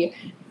way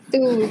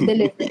to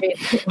deliver it.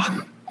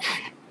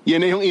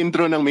 Yan na yung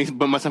intro ng may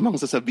masamang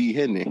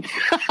sasabihin eh.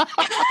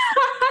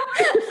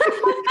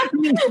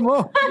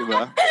 Mismo.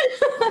 Diba?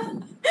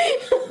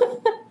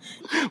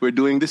 We're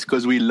doing this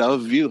because we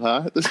love you,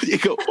 ha? Tapos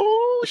ikaw,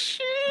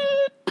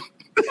 shit!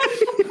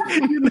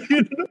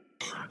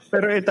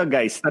 Pero ito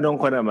guys, tanong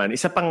ko naman,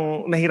 isa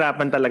pang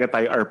nahirapan talaga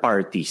tayo are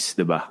parties,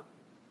 di ba?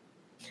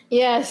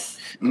 Yes.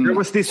 There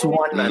was this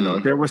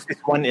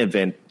one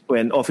event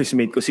when office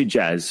mate ko si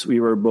Jazz, we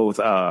were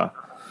both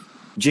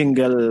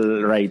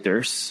jingle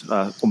writers,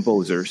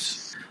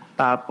 composers.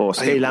 Tapos,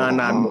 kailangan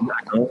namin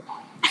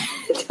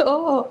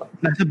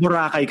nasa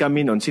Boracay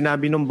kami noon.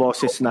 Sinabi nung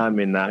bosses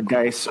namin na,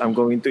 guys, I'm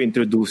going to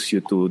introduce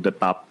you to the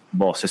top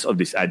bosses of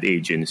this ad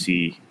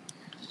agency.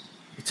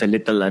 It's a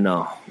little,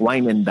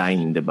 wine and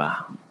dine, di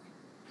ba?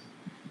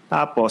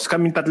 Tapos,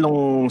 kaming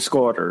tatlong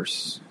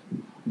scorers,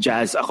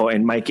 Jazz, ako,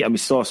 and Mikey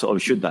Amistoso of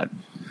Ciudad.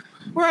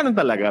 We're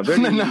talaga,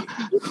 very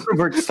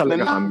introverts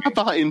talaga kami.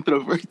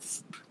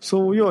 Napaka-introverts.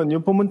 So, yun,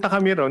 yung pumunta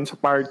kami ron sa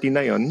party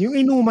na yun, yung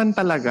inuman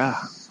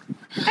talaga.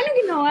 Ano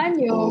ginawa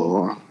niyo?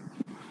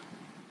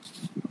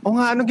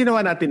 Anong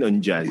ginawa natin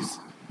on Jazz?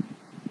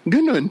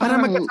 Ganun.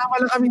 Para magkasama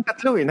lang kaming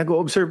tatlo eh.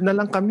 Nag-o-observe na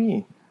lang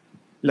kami.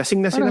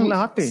 Lasing na silang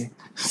lahat eh.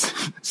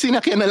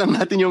 Sinakyan na lang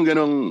natin yung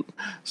ganong,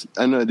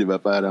 di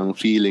ba, parang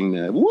feeling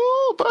na,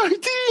 woo,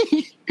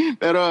 party!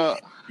 Pero,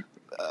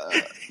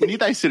 hindi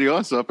tayo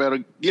seryoso,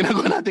 pero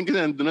ginagawa natin kasi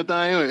nandun na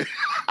tayo eh.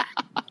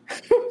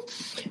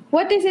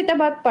 What is it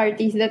about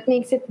parties that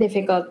makes it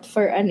difficult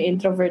for an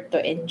introvert to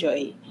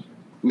enjoy?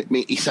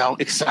 May isang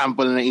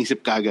example na naisip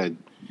kagad.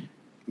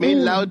 May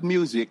loud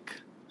music,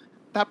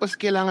 tapos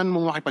kailangan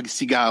mo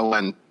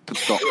makipagsigawan to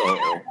talk.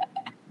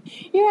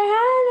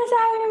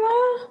 Nasabi mo?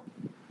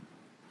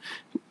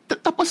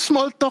 Tapos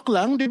small talk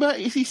lang, di ba?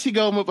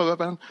 Isisigaw mo pa ba?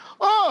 Parang,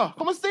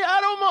 kumusta yung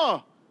araw mo?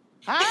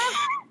 Ha?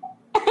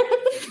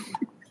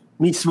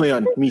 Mismo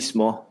yon,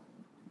 mismo.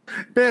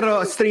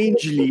 Pero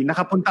strangely,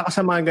 nakapunta ka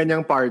sa mga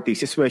ganyang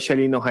parties,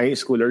 especially no high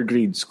school or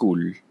grade school.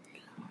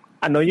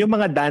 Yung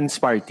mga dance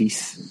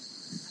parties.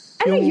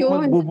 Ano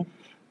yun?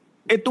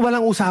 Ito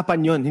walang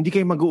usapan yon, hindi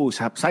kayo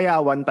mag-uusap.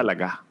 Sayawan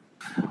talaga.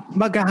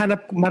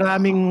 Maghahanap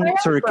maraming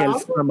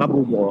circles na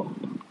mabubuo.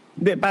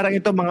 Hindi, parang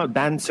ito mga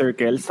dance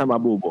circles na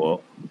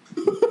mabubuo.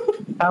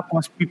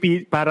 Tapos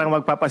parang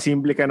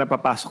magpapasimple ka na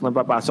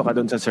papasok ka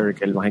doon sa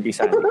circle,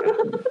 makikisali ka.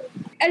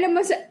 Alam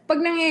mo, pag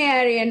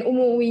nangyayari yan,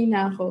 umuwi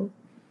na ako.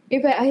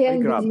 Iba, busy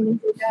na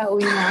sila,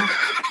 uwi na ako.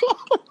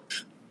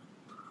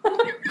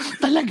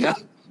 Talaga?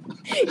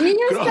 Yun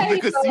yung Grabe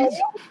style ko. kasi.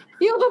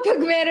 Yung kapag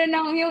meron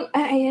ng yung,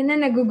 ayan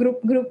na,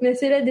 nag-group na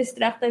sila,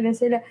 distracted na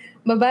sila,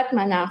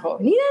 babatman na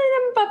ako. Hindi na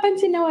naman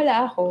papansin na wala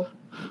ako.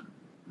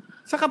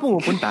 Saan ka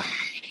pumupunta?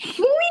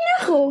 Umuwi na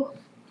ako.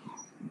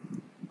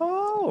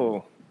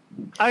 Oh.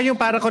 Yung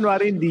para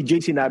kunwari yung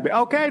DJ sinabi,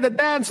 okay, the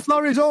dance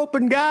floor is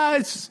open,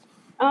 guys!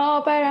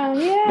 Parang,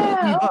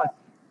 yeah.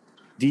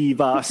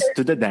 Divas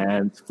to the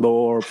dance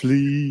floor,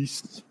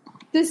 please.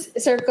 Tapos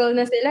circle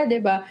na sila, di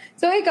ba?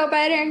 So ikaw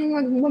parang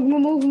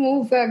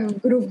mag-move ka,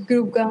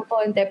 groove kang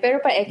konti,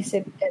 pero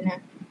pa-exit ka na.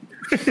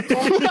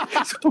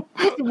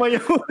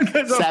 Sumayaw ka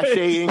sa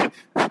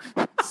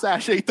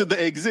Sashay to the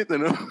exit,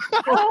 ano?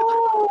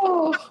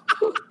 Oh!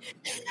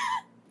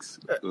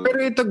 Pero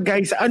ito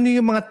guys, ano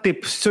yung mga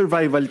tips,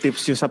 survival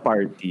tips yung sa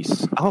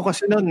parties? Ako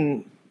kasi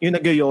noon, yung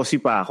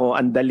nag-yossi pa ako,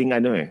 andaling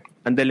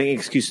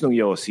excuse ng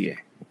yossi eh.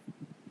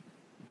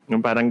 Yung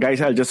parang guys,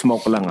 I'll just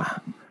smoke lang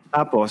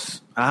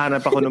Tapos,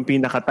 hahanap ako ng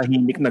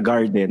pinakatahimik na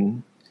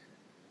garden.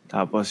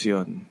 Tapos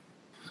yun.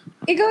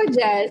 Ikaw,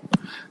 Jazz?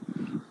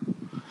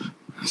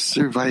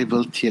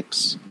 Survival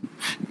tips.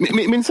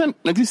 Minsan,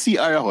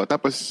 nag-CR ako,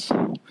 tapos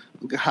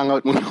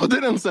hangout muna ako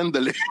doon ng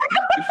sandali.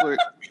 Before...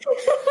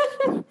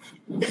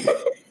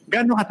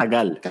 Gaano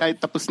katagal?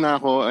 Kahit tapos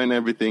na ako and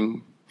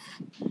everything.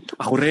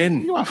 Ako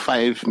rin.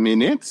 5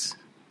 minutes?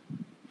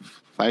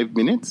 5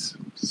 minutes?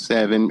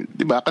 7,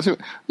 diba? Kasi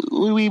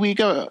uwi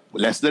ka,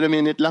 less than a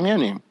minute lang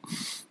yan eh.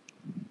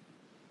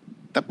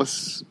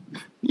 Tapos,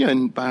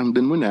 yun, parang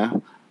dun muna.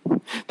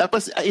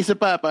 Tapos, isa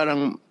pa,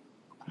 parang,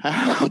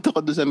 hangout ako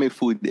doon sa may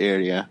food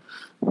area.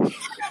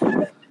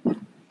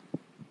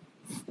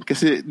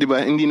 Kasi,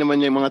 diba, hindi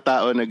naman yung mga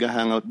tao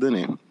nag-hangout dun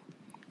eh.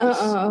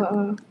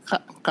 Oo.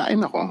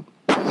 Kain ako.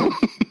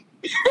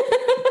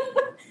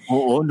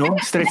 Oo, no?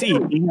 Stress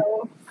eating.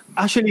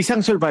 Actually,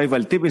 isang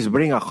survival tip is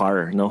bring a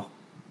car, no?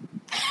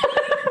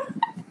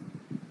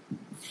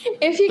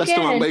 If you Tapos can.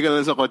 tumambay ka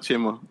lang sa kotse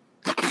mo.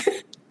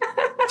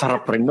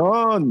 Sarap rin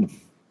nun.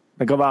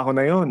 Nagawa ko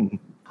na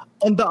yun.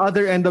 On the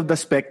other end of the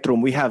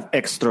spectrum, we have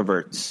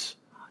extroverts.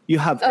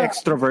 You have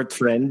extrovert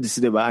friends,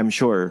 di ba? I'm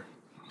sure.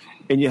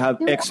 And you have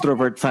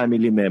extrovert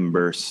family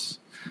members.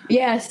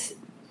 Yes.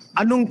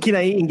 Anong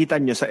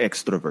kinaiingitan nyo sa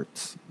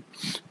extroverts?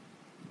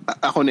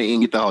 Ako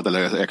naiingit ako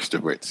talaga sa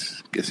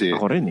extroverts. Kasi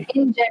Ako rin eh.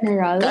 In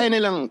general. kaya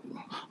nilang,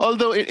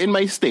 although in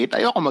my state,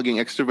 ayoko maging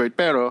extrovert,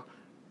 pero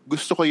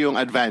gusto ko yung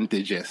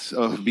advantages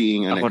of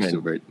being an Ako rin.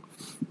 extrovert.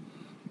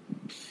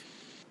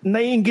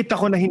 Naiinggit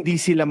ako na hindi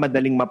sila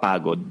madaling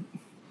mapagod.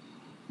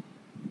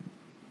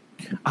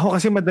 Ako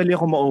kasi madali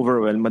ako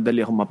ma-overwhelm, madali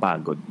ako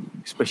mapagod.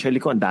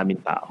 Especially kung ang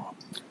daming tao.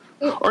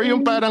 Or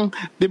yung parang,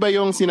 di ba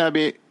yung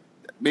sinabi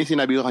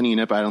ko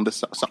kanina, parang the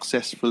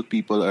successful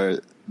people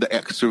are the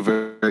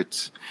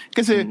extroverts.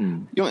 Kasi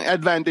yung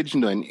advantage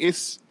nun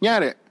is,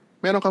 nyari,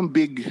 meron kang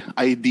big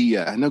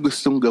idea na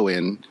gustong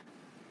gawin,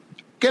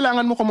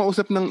 kailangan mo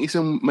kumausap ng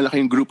isang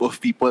malaking group of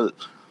people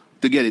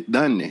to get it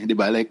done eh. Di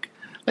ba? Like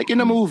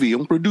in a movie,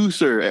 yung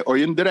producer or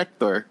yung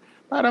director,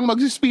 parang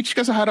mag-speech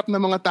ka sa harap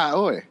ng mga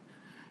tao eh.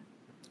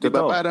 Di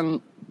ba? Totoo. Parang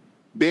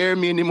bare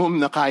minimum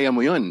na kaya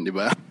mo yun, di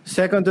ba?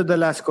 Second to the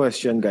last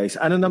question, guys.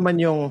 Ano naman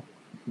yung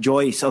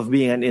joys of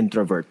being an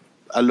introvert?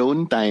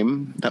 Alone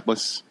time,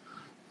 tapos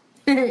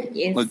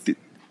Yes.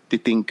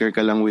 magtitinker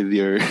ka lang with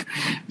your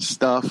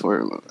stuff,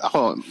 or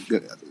ako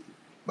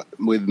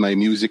with my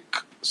music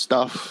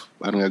stuff,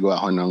 parang gagawa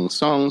ako ng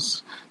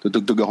songs,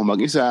 tutugtog ako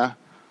mag-isa,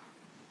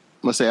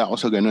 masaya ako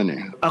sa ganun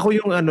eh. Ako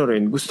yung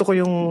gusto ko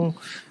yung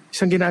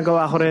isang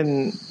ginagawa ko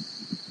rin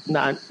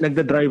na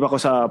nagda-drive ako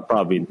sa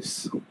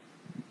province.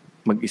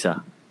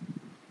 Mag-isa.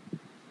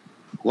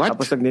 What?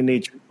 Tapos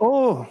nagne-nature.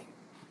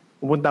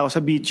 Pupunta ako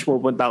sa beach,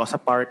 pupunta ako sa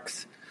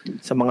parks,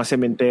 sa mga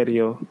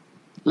sementeryo.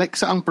 Like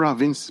saang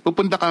province?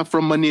 Pupunta ka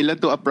from Manila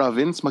to a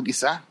province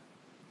mag-isa?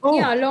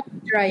 Yeah, long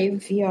drive,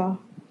 yeah.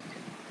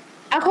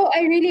 Ako,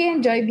 I really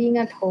enjoy being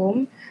at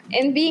home.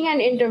 And being an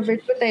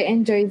introvert, what I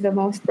enjoy the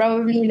most,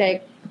 probably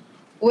like,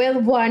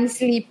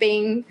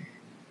 sleeping.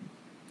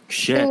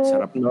 Shit,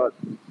 sarap nun.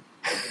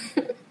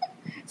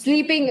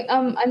 Sleeping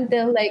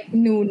until like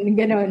noon,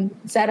 ganon.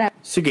 Sarap.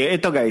 Sige,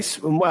 ito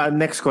guys.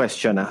 Next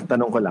question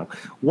Tanong ko lang.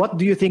 What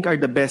do you think are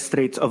the best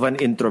traits of an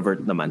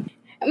introvert naman?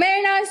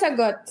 Meron akong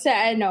sagot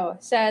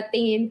sa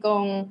tingin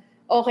kong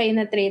okay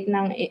na trait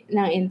ng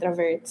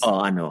introverts.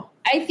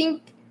 I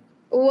think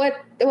what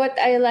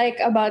I like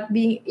about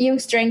being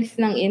yung strength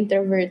ng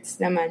introverts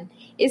naman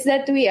is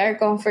that we are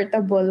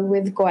comfortable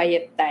with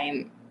quiet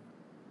time.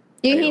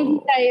 Yung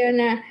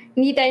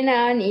hindi tayo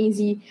na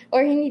uneasy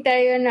or hindi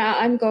tayo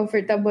na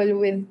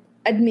uncomfortable with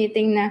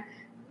admitting na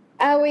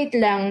wait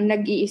lang,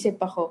 nag-iisip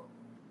ako.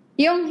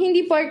 Yung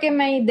hindi porke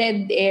may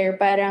dead air,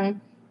 parang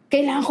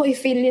kailangan ko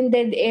i-feel yung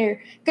dead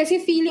air. Kasi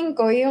feeling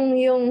ko,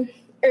 yung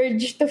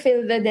urge to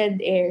feel the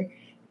dead air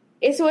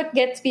is what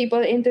gets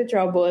people into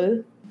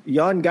trouble.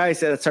 Yon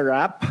guys, that's a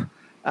wrap.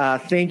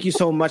 Thank you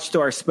so much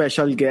to our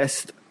special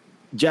guest,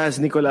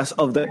 Jazz Nicolas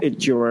of the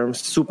Itchy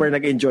Worms. Super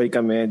nag-enjoy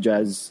kami,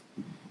 Jazz.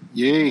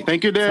 Yay!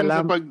 Thank you din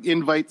sa Salam-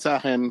 pag-invite sa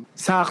akin.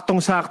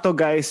 Saktong-sakto,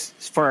 guys,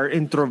 for our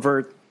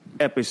introvert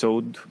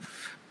episode.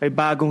 May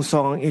bagong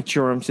song ang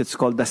Itchworms. It's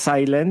called The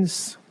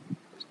Silence.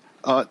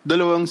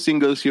 Dalawang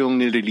singles yung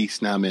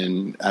nirelease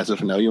namin as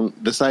of now. Yung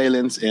The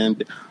Silence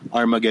and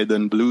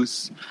Armageddon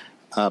Blues.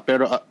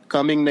 Pero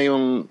coming na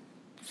yung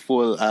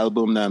full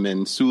album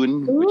namin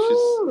soon, which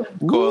is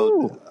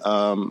called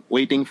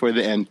Waiting for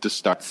the End to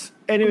Start.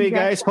 Anyway,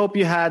 guys, hope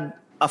you had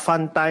a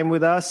fun time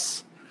with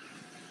us.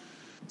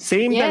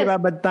 Same Yes.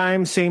 Telebabad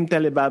time, same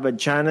Telebabad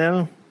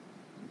channel,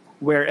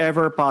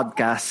 wherever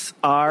podcasts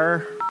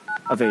are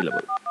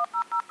available.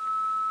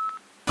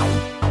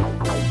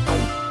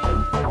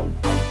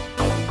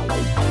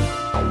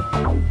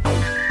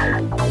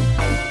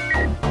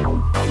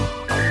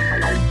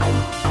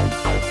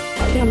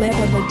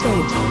 Telebabad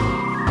tape.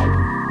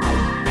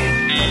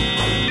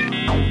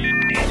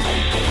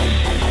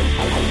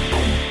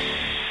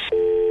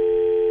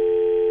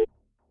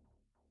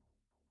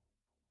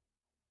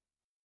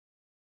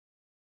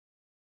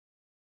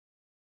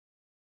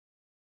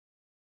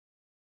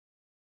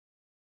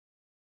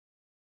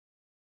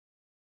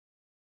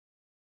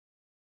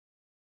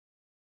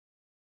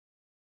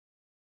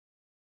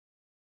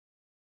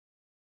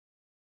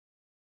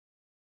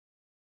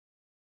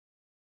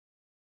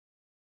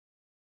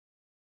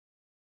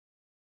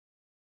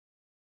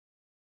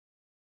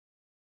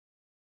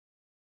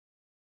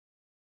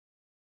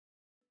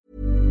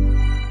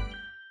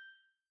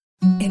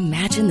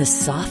 Imagine the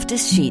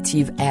softest sheets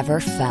you've ever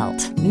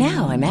felt.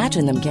 Now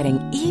imagine them getting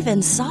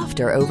even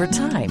softer over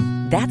time.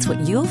 That's what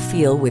you'll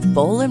feel with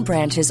Boll &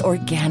 Branch's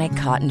organic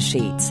cotton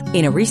sheets.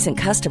 In a recent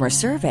customer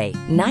survey,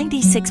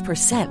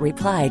 96%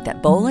 replied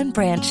that Boll &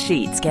 Branch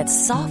sheets get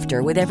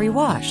softer with every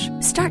wash.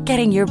 Start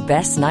getting your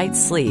best night's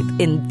sleep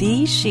in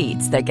these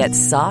sheets that get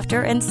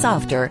softer and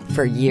softer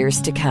for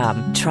years to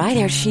come. Try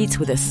their sheets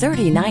with a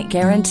 30-night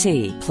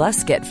guarantee.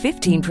 Plus, get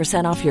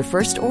 15% off your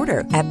first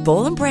order at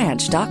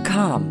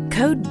bollandbranch.com.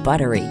 Code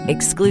BUTTERY.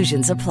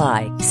 Exclusions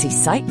apply. See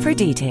site for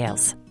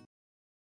details.